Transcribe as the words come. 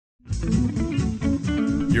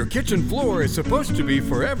Your kitchen floor is supposed to be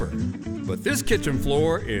forever, but this kitchen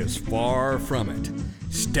floor is far from it.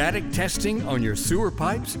 Static testing on your sewer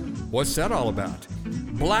pipes? What's that all about?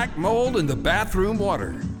 Black mold in the bathroom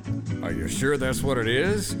water. Are you sure that's what it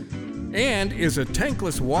is? And is a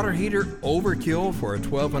tankless water heater overkill for a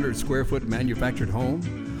 1,200 square foot manufactured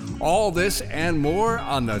home? All this and more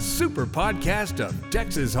on the Super Podcast of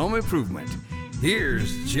Texas Home Improvement.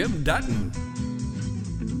 Here's Jim Dutton.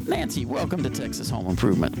 Nancy, welcome to Texas Home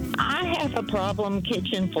Improvement. I have a problem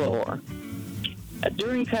kitchen floor.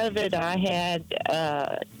 During COVID, I had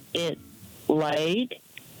it laid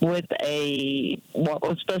with what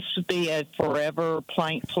was supposed to be a forever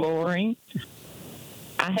plank flooring.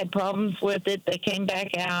 I had problems with it. They came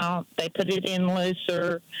back out. They put it in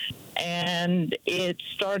looser, and it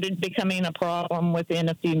started becoming a problem within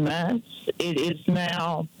a few months. It is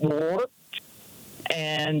now warped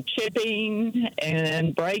and chipping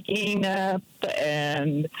and breaking up,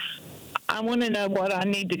 and I want to know what I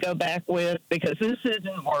need to go back with because this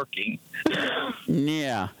isn't working.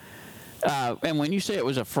 Yeah. And when you say it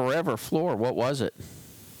was a forever floor, what was it?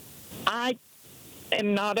 I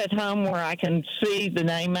am not at home where I can see the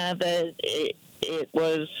name of it. It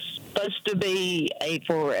was supposed to be a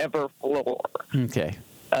forever floor. Okay.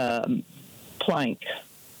 Plank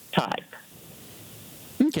type.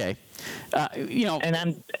 Okay.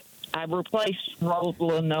 And I replaced rolled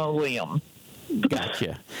linoleum.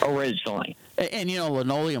 Gotcha. Originally. And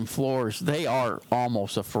linoleum floors, they are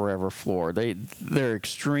almost a forever floor. They're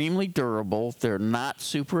extremely durable. They're not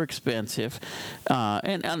super expensive.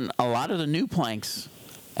 And a lot of the new planks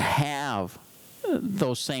have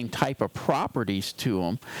those same type of properties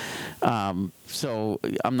to them. So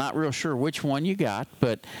I'm not real sure which one you got,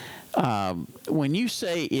 but when you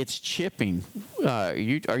say it's chipping, are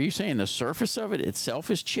you saying the surface of it itself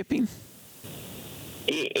is chipping?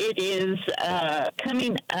 It is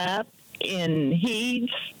coming up in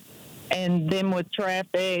heaves, and then with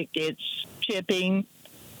traffic, it's chipping,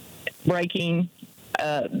 breaking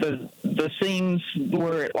the seams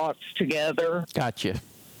where it locks together. Gotcha.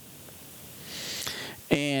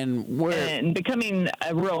 And becoming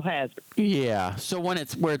a real hazard. Yeah. So when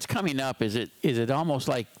it's coming up, is it almost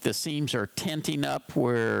like the seams are tenting up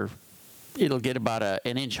where it'll get about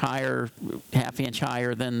an inch higher, half inch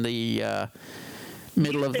higher than the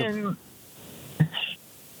middle of the...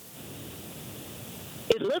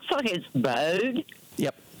 It looks like it's bowed.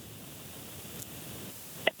 Yep.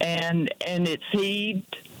 And it's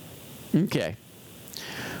heaved. Okay.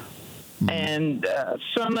 And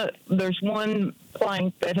there's one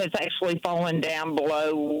plank that has actually fallen down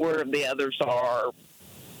below where the others are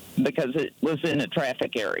because it was in a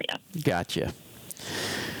traffic area. Gotcha.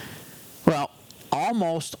 Well,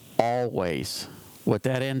 almost always what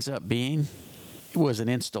that ends up being was an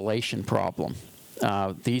installation problem.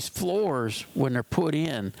 These floors, when they're put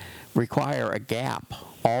in, require a gap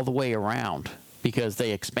all the way around because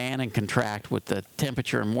they expand and contract with the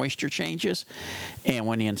temperature and moisture changes. And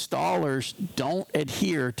when the installers don't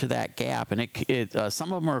adhere to that gap, and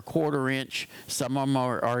some of them are a quarter inch, some of them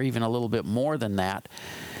are even a little bit more than that,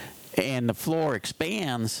 and the floor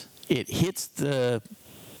expands, it hits the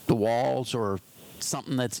walls or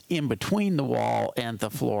something that's in between the wall and the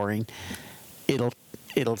flooring, it'll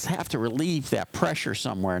have to relieve that pressure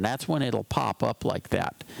somewhere, and that's when it'll pop up like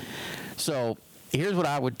that. So here's what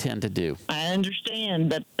I would tend to do. I understand,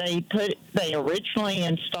 but they originally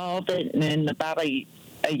installed it, and in about a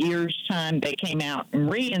year's time, they came out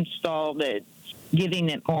and reinstalled it, giving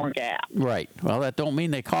it more gap. Right. Well, that don't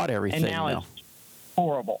mean they caught everything. And now it's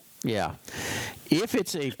horrible. Yeah. If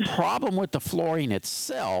it's a problem with the flooring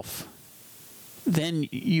itself, then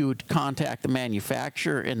you would contact the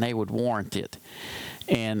manufacturer and they would warrant it.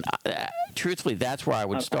 And truthfully, that's where I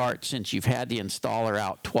would start since you've had the installer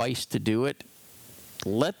out twice to do it.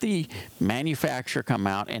 Let the manufacturer come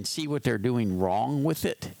out and see what they're doing wrong with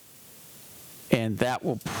it. And that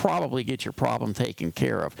will probably get your problem taken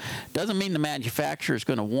care of. Doesn't mean the manufacturer is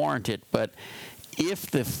going to warrant it, but if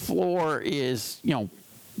the floor is,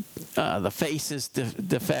 the face is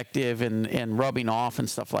defective and rubbing off and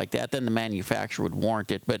stuff like that, then the manufacturer would warrant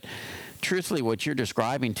it. But truthfully, what you're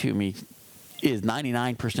describing to me is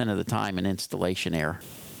 99% of the time an installation error.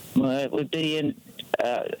 Well, it would be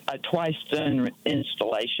a twice-done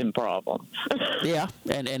installation problem. Yeah,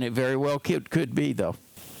 and it very well could be, though.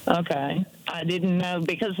 Okay. I didn't know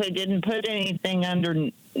because they didn't put anything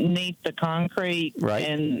underneath the concrete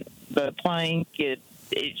and the plank. It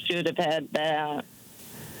should have had that.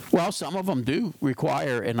 Well, some of them do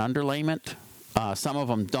require an underlayment. Some of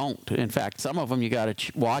them don't. In fact, some of them you got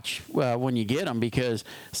to watch when you get them because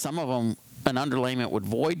some of them an underlayment would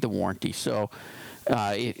void the warranty. So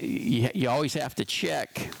you always have to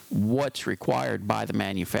check what's required by the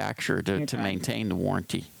manufacturer to maintain the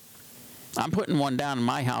warranty. I'm putting one down in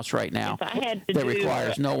my house right now that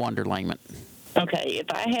requires no underlayment. Okay, if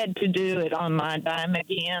I had to do it on my dime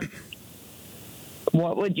again,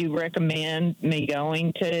 what would you recommend me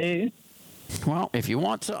going to? Well, if you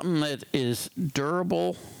want something that is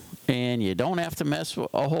durable and you don't have to mess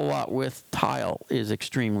a whole lot with, tile is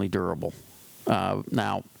extremely durable.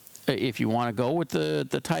 Now, if you want to go with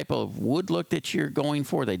the type of wood look that you're going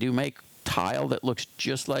for, they do make tile that looks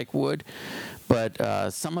just like wood,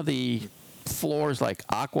 but some of the floors like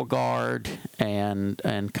AquaGuard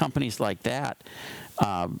and companies like that,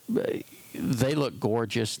 they look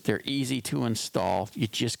gorgeous. They're easy to install. You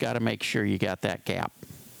just got to make sure you got that gap.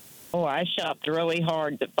 Oh, I shopped really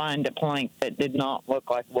hard to find a plank that did not look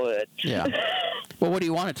like wood. Yeah. Well, what do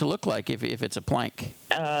you want it to look like if it's a plank?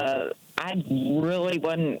 I really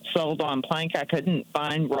wasn't sold on plank. I couldn't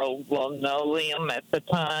find rolled linoleum at the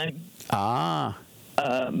time.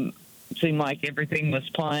 Seemed like everything was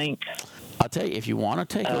plank. I'll tell you, if you want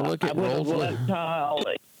to take a look at rolled tile,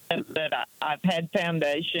 that I've had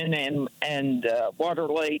foundation and water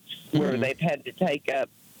leaks where they've had to take up,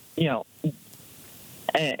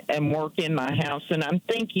 and work in my house. And I'm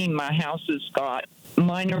thinking my house has got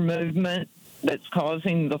minor movement that's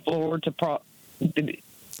causing the floor to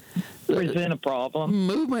present a problem.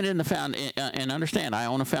 Movement in the and understand, I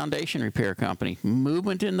own a foundation repair company.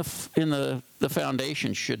 Movement in the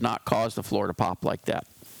foundation should not cause the floor to pop like that.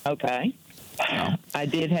 Okay. No. I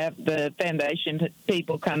did have the foundation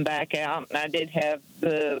people come back out, and I did have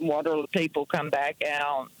the water people come back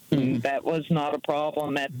out. Mm-hmm. That was not a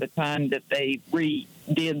problem at the time that they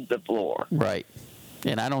redid the floor. Right.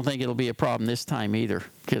 And I don't think it'll be a problem this time either,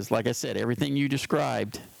 because like I said, everything you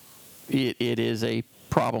described, it is a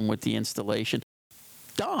problem with the installation.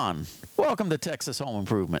 Don, welcome to Texas Home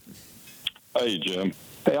Improvement. Hey, Jim.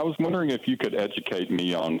 Hey, I was wondering if you could educate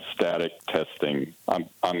me on static testing.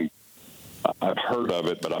 I've heard of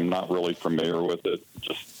it, but I'm not really familiar with it.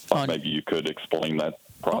 Just thought maybe you could explain that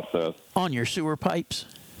process. On your sewer pipes?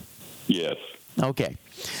 Yes. Okay.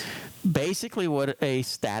 Basically what a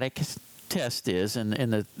static test is, and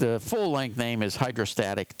the full-length name is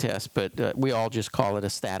hydrostatic test, but we all just call it a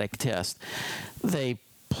static test. They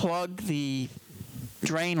plug the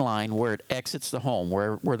drain line where it exits the home,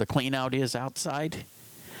 where the clean-out is outside,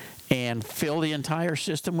 and fill the entire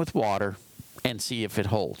system with water and see if it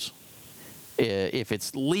holds. If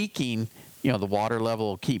it's leaking, the water level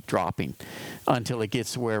will keep dropping until it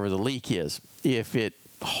gets to wherever the leak is. If it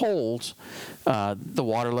holds, the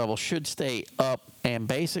water level should stay up, and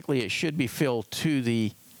basically it should be filled to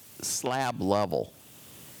the slab level.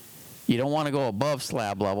 You don't want to go above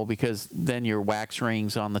slab level because then your wax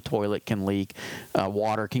rings on the toilet can leak,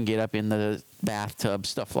 water can get up in the bathtub,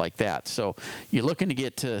 stuff like that. So you're looking to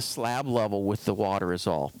get to slab level with the water is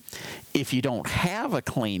all. If you don't have a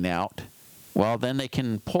clean out, well, then they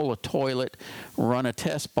can pull a toilet, run a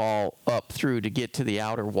test ball up through to get to the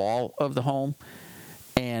outer wall of the home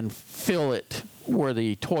and fill it where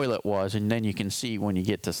the toilet was, and then you can see when you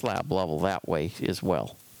get to slab level that way as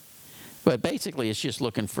well. But basically, it's just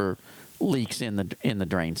looking for leaks in the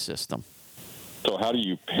drain system. So how do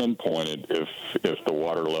you pinpoint it if the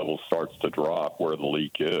water level starts to drop where the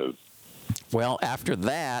leak is? Well, after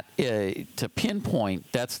that, to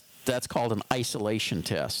pinpoint, that's called an isolation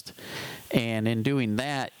test. And in doing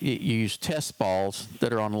that, you use test balls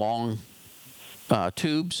that are on long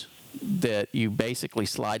tubes that you basically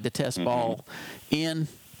slide the test ball in,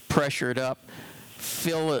 pressure it up,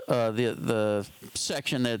 fill the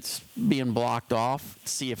section that's being blocked off,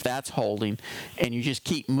 see if that's holding, and you just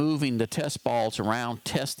keep moving the test balls around,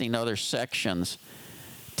 testing other sections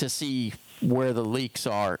to see where the leaks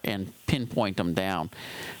are and pinpoint them down.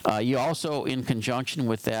 You also, in conjunction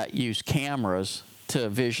with that, use cameras to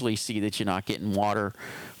visually see that you're not getting water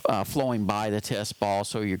flowing by the test ball,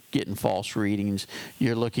 so you're getting false readings.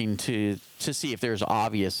 You're looking to see if there's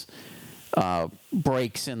obvious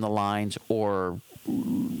breaks in the lines, or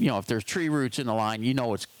if there's tree roots in the line,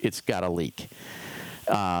 it's got a leak.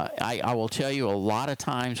 I will tell you, a lot of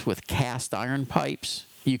times with cast iron pipes,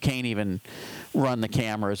 you can't even run the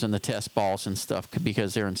cameras and the test balls and stuff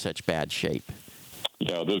because they're in such bad shape.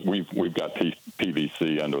 Yeah, we've got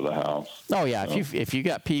PVC under the house. Oh yeah, if you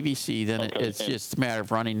got PVC, then it's just a matter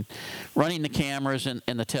of running the cameras and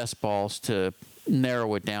the test balls to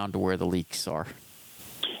narrow it down to where the leaks are.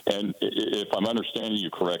 And if I'm understanding you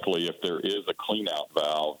correctly, if there is a clean-out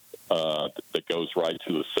valve that goes right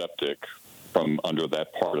to the septic from under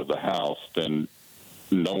that part of the house, then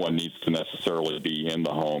no one needs to necessarily be in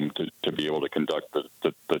the home to be able to conduct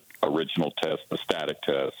the original test, the static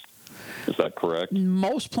test. Is that correct?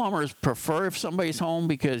 Most plumbers prefer if somebody's home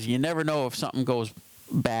because you never know if something goes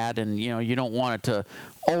bad, and you don't want it to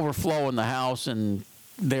overflow in the house and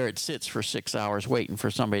there it sits for 6 hours waiting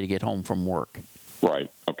for somebody to get home from work.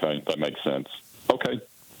 Right. Okay. That makes sense. Okay.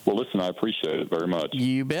 Well, listen, I appreciate it very much.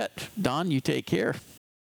 You bet. Don, you take care.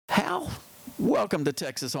 Hal, welcome to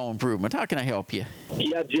Texas Home Improvement. How can I help you?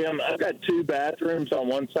 Yeah, Jim, I've got 2 bathrooms on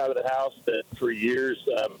one side of the house that for years,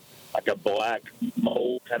 like a black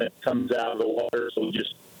mold kind of comes out of the water. So we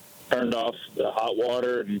just turned off the hot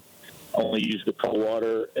water and only use the cold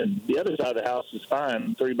water. And the other side of the house is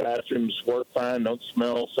fine. 3 bathrooms work fine, don't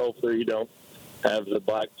smell sulfury, don't have the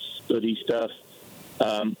black sooty stuff.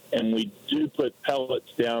 And we do put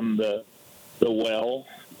pellets down the well,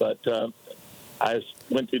 but I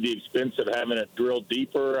went through the expense of having it drilled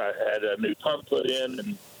deeper. I had a new pump put in,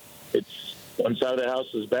 and it's one side of the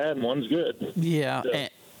house is bad and one's good. Yeah, So,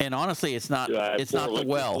 and honestly, it's not the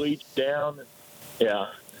well. Bleach down. Yeah.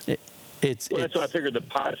 That's why I figured the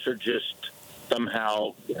pipes are just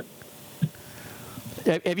somehow.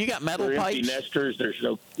 Have you got metal they're pipes? Empty nesters. There's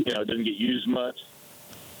no, it doesn't get used much.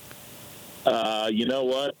 You know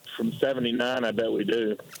what? From '79, I bet we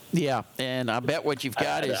do. Yeah, and I bet what you've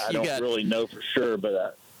got is I don't really know for sure,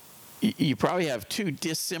 but you probably have 2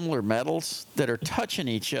 dissimilar metals that are touching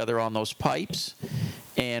each other on those pipes,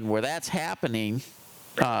 and where that's happening,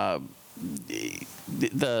 the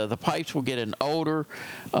pipes will get an odor.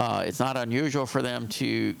 It's not unusual for them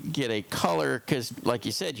to get a color because, like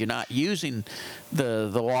you said, you're not using the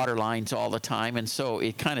water lines all the time, and so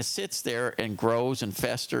it kind of sits there and grows and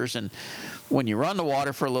festers. And when you run the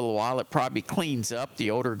water for a little while, it probably cleans up. The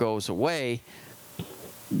odor goes away.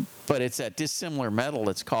 But it's that dissimilar metal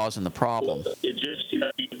that's causing the problem. It just, you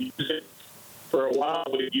use it for a while,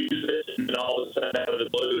 we use it, and then all of a sudden, out of the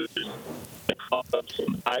blue, just caught up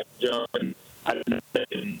some pipe jump, and I don't know if they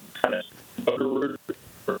can kind of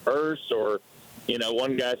reverse, or,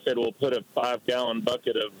 one guy said, we'll put a 5-gallon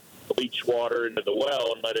bucket of bleach water into the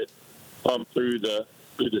well and let it pump through the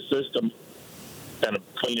system, kind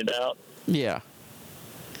of clean it out. Yeah.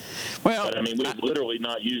 Well, but, we've literally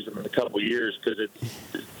not used them in a couple of years because it's.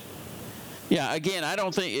 Yeah, again, I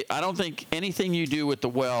don't think anything you do with the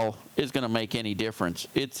well is going to make any difference.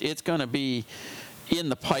 It's going to be in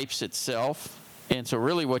the pipes itself, and so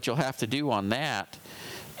really what you'll have to do on that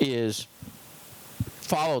is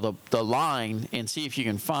follow the line and see if you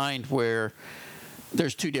can find where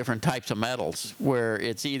there's 2 different types of metals, where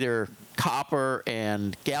it's either copper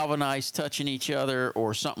and galvanized touching each other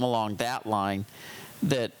or something along that line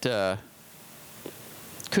that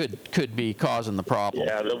could be causing the problem.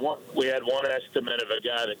 Yeah, we had one estimate of a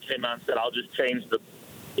guy that came out and said, I'll change the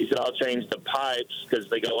pipes because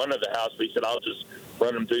they go under the house. But he said, I'll just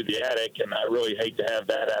run them through the attic, and I really hate to have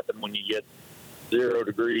that happen when you get 0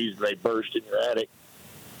 degrees and they burst in your attic.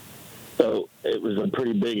 So it was a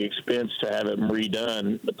pretty big expense to have them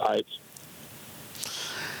redone, the pipes.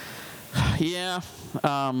 Yeah.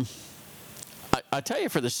 I tell you,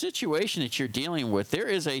 for the situation that you're dealing with, there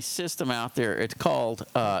is a system out there. It's called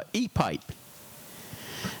E-pipe,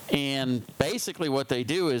 and basically what they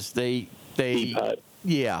do is they E-pipe.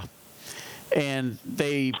 Yeah, and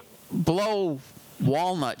they blow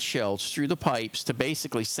walnut shells through the pipes to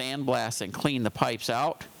basically sandblast and clean the pipes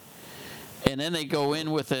out, and then they go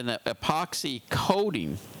in with an epoxy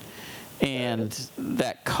coating, and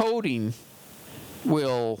that coating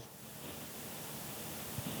will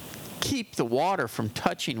keep the water from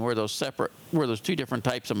touching where those 2 different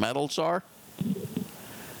types of metals are,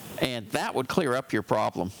 and that would clear up your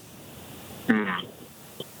problem.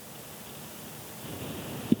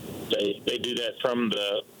 They do that from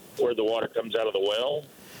where the water comes out of the well.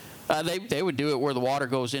 They would do it where the water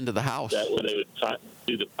goes into the house. That where they would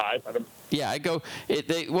do the pipe. Yeah,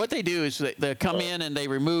 what they do is they come in and they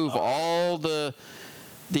remove all the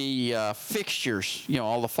fixtures,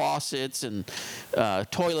 all the faucets and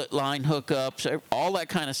toilet line hookups, all that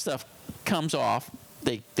kind of stuff comes off.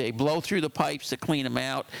 They blow through the pipes to clean them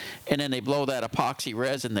out, and then they blow that epoxy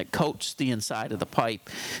resin that coats the inside of the pipe.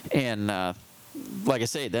 And like I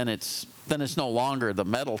say, then it's no longer the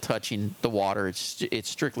metal touching the water. It's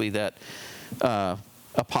strictly that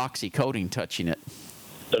epoxy coating touching it.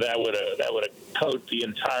 So that would coat the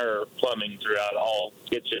entire plumbing throughout all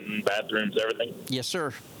kitchen, bathrooms, everything. Yes,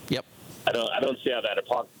 sir. Yep. I don't see how that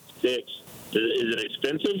epoxy sticks. Is it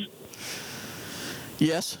expensive?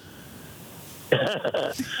 Yes.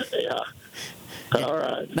 Yeah. All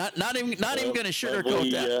right. Not even going to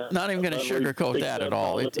sugarcoat that. Not even going to sugarcoat that at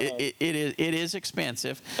all. It is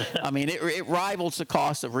expensive. I mean, it rivals the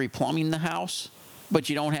cost of replumbing the house, but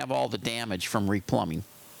you don't have all the damage from replumbing.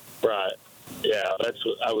 Right. Yeah, that's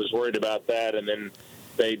what I was worried about that, and then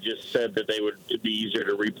they just said that it'd be easier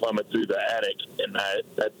to replumb it through the attic, and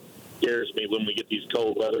that scares me when we get these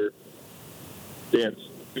cold weather events.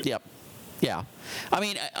 Yep. Yeah. I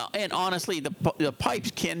mean, and honestly, the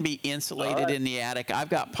pipes can be insulated in the attic. I've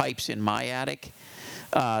got pipes in my attic,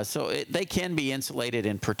 so they can be insulated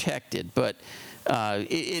and protected, but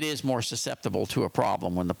it is more susceptible to a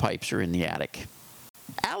problem when the pipes are in the attic.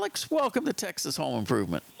 Alex, welcome to Texas Home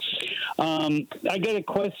Improvement. I got a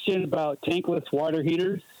question about tankless water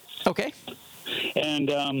heaters. Okay.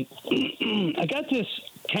 And I got this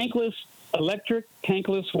electric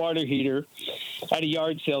tankless water heater at a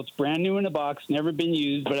yard sale. It's brand new in a box, never been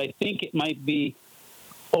used, but I think it might be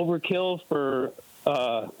overkill for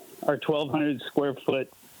our 1,200 square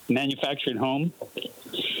foot manufactured home.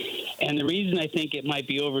 And the reason I think it might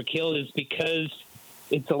be overkill is because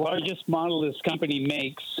it's the largest model this company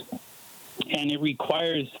makes, and it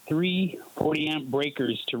requires 3 40-amp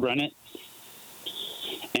breakers to run it.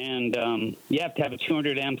 And you have to have a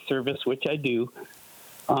 200-amp service, which I do.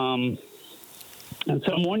 And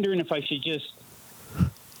so I'm wondering if I should just,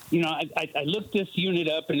 I looked this unit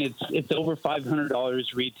up, and it's over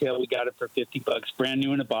 $500 retail. We got it for $50, brand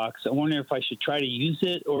new in a box. I wonder if I should try to use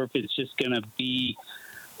it, or if it's just going to be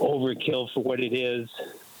overkill for what it is.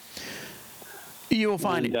 You will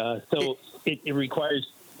find it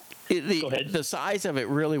requires. Go ahead. The size of it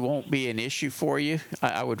really won't be an issue for you.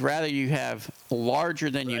 I would rather you have larger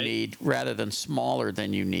than you need rather than smaller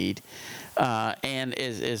than you need. And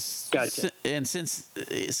Gotcha. And since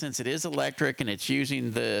it is electric and it's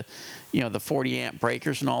using the 40-amp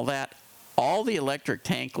breakers and all that, all the electric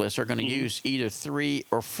tankless are going to use either 3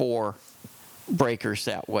 or 4 breakers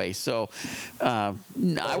that way. So,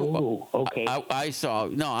 okay.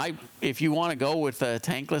 If you want to go with a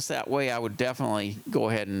tankless that way, I would definitely go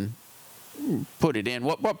ahead and put it in.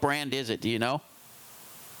 What brand is it? Do you know?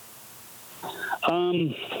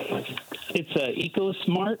 It's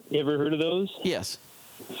EcoSmart. You ever heard of those? Yes.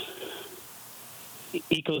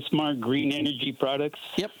 EcoSmart Green Energy Products.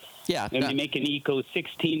 Yep. Yeah. And they make an Eco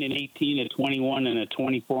 16, an 18, a 21, and a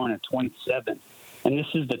 24, and a 27. And this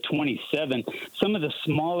is the 27. Some of the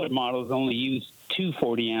smaller models only use 2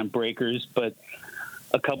 40-amp breakers, but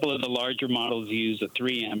a couple of the larger models use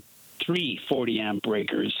 3 40-amp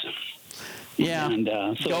breakers. Yeah. And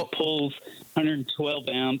so it pulls 112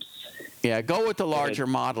 amps. Yeah, go with the larger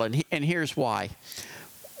model, and here's why.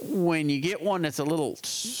 When you get one that's a little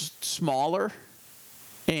smaller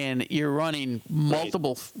and you're running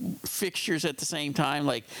multiple fixtures at the same time,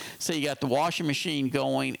 like say you got the washing machine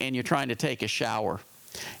going and you're trying to take a shower,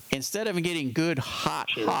 instead of getting good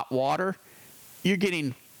hot water, you're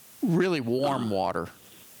getting really warm water.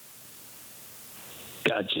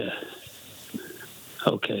 Gotcha.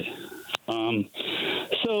 Okay.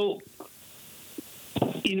 So,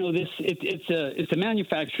 it's a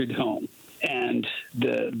manufactured home, and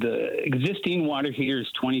the existing water heater is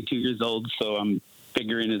 22 years old, so I'm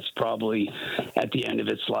figuring it's probably at the end of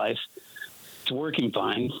its life. It's working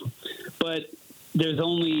fine, but there's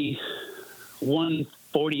only one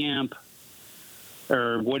 40-amp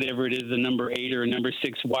or whatever it is, the number 8 or number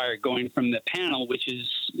 6 wire going from the panel, which is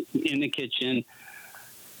in the kitchen,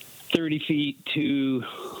 30 feet to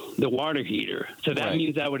the water heater. So that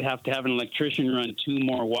means I would have to have an electrician run 2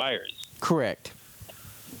 more wires. Correct.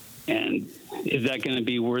 And is that going to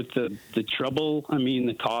be worth the trouble? I mean,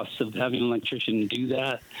 the cost of having an electrician do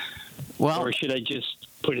that? Well, or should I just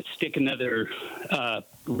stick another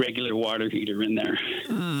regular water heater in there?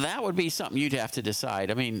 That would be something you'd have to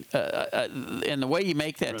decide. I mean, and the way you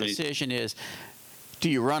make that decision is, do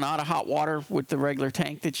you run out of hot water with the regular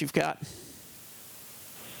tank that you've got?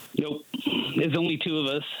 Nope. There's only 2 of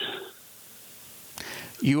us.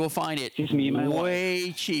 You will find it way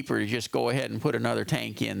wife. cheaper to just go ahead and put another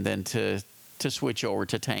tank in than to switch over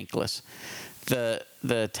to tankless. The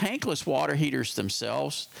tankless water heaters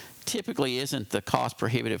themselves typically isn't the cost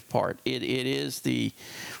prohibitive part. It is the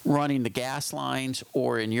running the gas lines,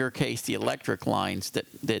 or in your case the electric lines,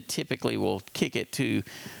 that typically will kick it to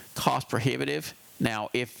cost prohibitive. Now,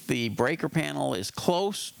 if the breaker panel is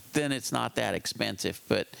close, then it's not that expensive.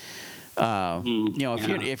 But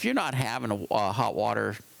if you're not having a hot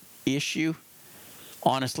water issue,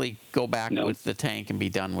 honestly, go back with the tank and be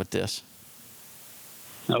done with this.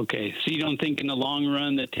 Okay, so you don't think in the long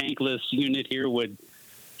run the tankless unit here would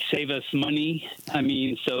save us money? I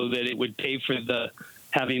mean, so that it would pay for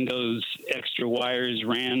having those extra wires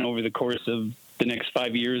ran over the course of the next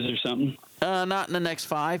 5 years or something? Not in the next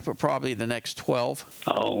 5, but probably the next 12.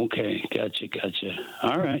 Oh, okay. Gotcha.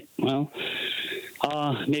 All right. Well,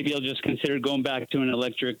 maybe I'll just consider going back to an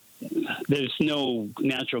electric. There's no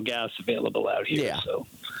natural gas available out here. Yeah. So.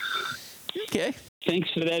 Okay. Thanks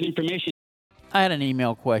for that information. I had an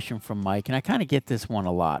email question from Mike, and I kind of get this one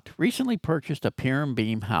a lot. Recently purchased a pier and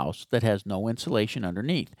beam house that has no insulation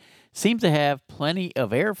underneath. Seems to have plenty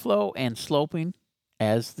of airflow and sloping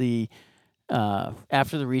as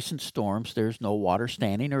after the recent storms. There's no water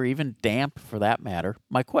standing or even damp for that matter.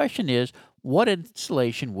 My question is, what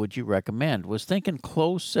insulation would you recommend? Was thinking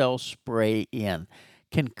closed cell spray in.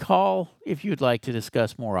 Can call if you'd like to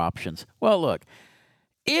discuss more options. Well, look.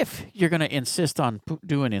 If you're going to insist on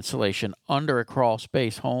doing insulation under a crawl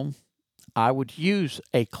space home, I would use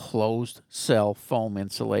a closed cell foam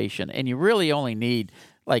insulation. And you really only need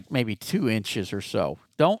like maybe 2 inches or so.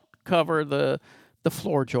 Don't cover the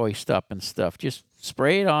floor joist up and stuff. Just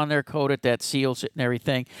spray it on there, coat it, that seals it and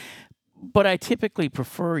everything. But I typically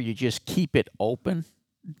prefer you just keep it open.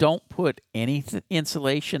 Don't put any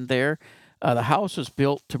insulation there. The house is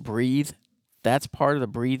built to breathe. That's part of the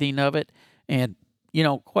breathing of it. And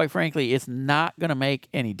quite frankly, it's not going to make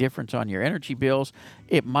any difference on your energy bills.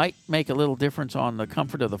 It might make a little difference on the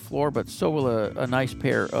comfort of the floor, but so will a nice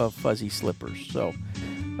pair of fuzzy slippers. So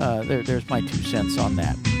there's my 2 cents on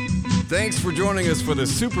that. Thanks for joining us for the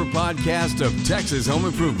super podcast of Texas Home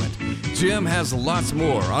Improvement. Jim has lots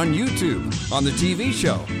more on YouTube, on the TV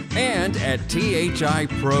show, and at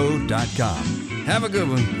thipro.com. Have a good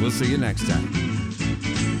one. We'll see you next time.